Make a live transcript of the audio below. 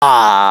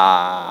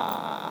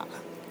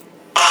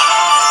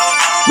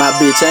My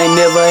bitch ain't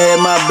never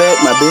had my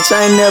back. My bitch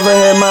ain't never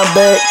had my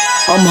back.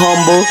 I'm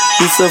humble,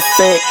 it's a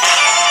fact.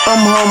 I'm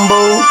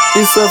humble,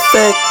 it's a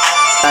fact.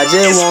 I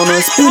just wanna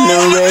spin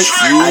the racks.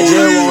 I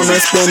just wanna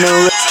spin the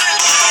racks.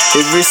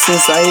 Ever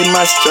since I hit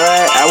my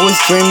stride, I was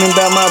dreaming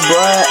about my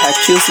bride. I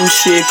killed some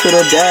shit,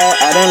 could've died.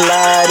 I done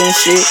lied and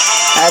shit.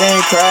 I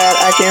done cried,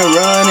 I can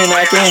run and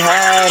I can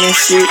hide and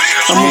shit.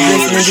 I'm a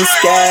blessing in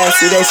disguise.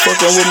 See, they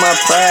fucking with my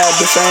pride,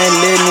 bitch, I ain't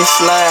letting it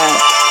slide.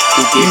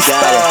 You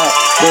spied,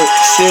 but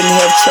shouldn't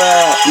have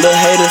tried. Little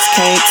haters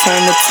can't turn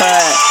the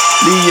tide.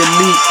 Leave your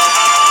leak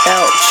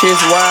out,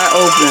 chest wide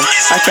open.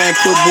 I can't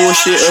put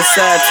bullshit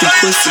aside. Too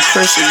pussy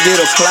pressure get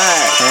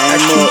applied. I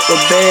keep a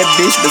bad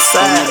bitch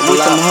beside. With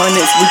them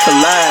hundreds we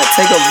collide.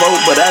 Take a vote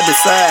but I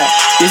decide.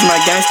 Bitch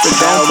my gangster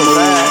don't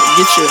provide.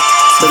 Get your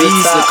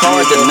Visa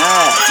card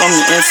denied. From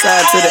the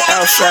inside to the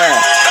outside.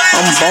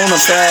 I'm bona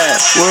fide.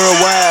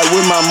 Worldwide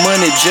with my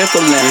money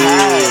Jekyll and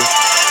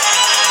Hyde.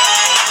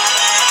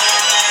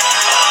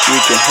 We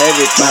can have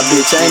it. My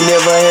bitch ain't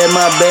never had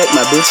my back.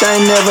 My bitch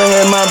ain't never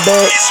had my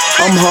back.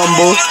 I'm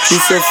humble,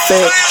 it's a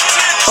fact.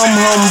 I'm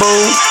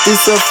humble,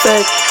 it's a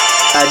fact.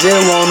 I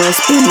just wanna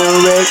spin the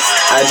racks.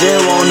 I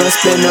just wanna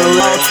spin the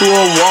racks. To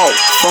a walk,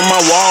 from my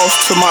walls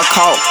to my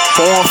caulk.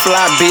 Porn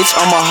fly, bitch,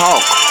 I'm a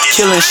hawk.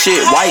 Killing shit,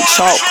 white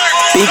chalk.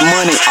 Big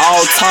money,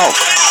 all talk.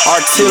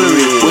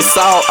 Artillery with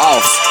saw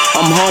offs.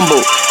 I'm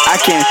humble, I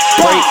can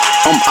break,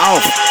 I'm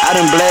off. I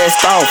done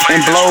blast off and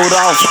blowed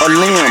off a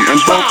limb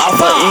and broke off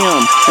a M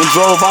and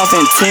drove off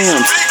in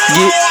Timbs.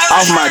 Get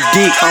off my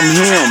dick, I'm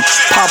him.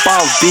 Pop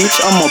off, bitch,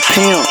 I'm a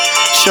pimp.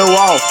 Show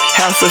off,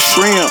 half a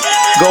shrimp.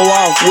 Go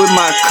off with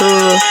my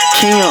cuz,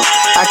 Kim.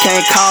 I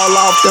can't call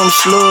off them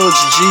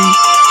slugs, G.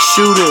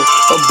 Shooter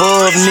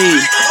above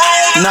knee.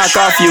 Knock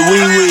off your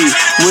wee-wee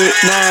with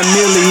 9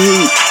 milli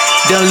heat.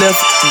 Done left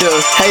the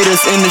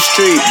haters in the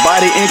street,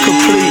 body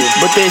incomplete,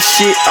 but that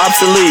shit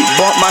obsolete.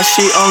 Bump my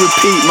shit on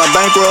repeat, my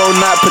bankroll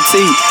not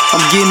petite.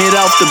 I'm getting it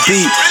off the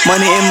beat,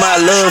 money in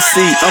my love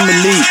seat. I'm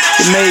elite,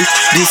 it made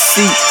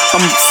deceit.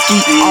 I'm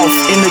skeet off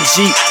in the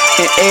Jeep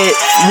and add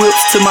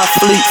whips to my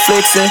fleet.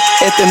 Flexing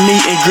at the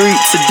meet and greet,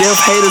 to death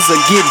haters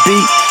will get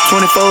beat.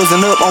 24s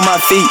and up on my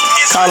feet,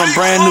 call them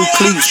brand new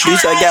cleats.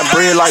 Bitch, I got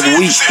bread like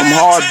wheat. I'm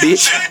hard,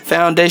 bitch,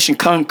 foundation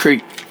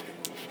concrete.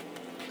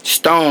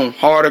 Stone,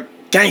 harder,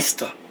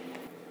 gangster.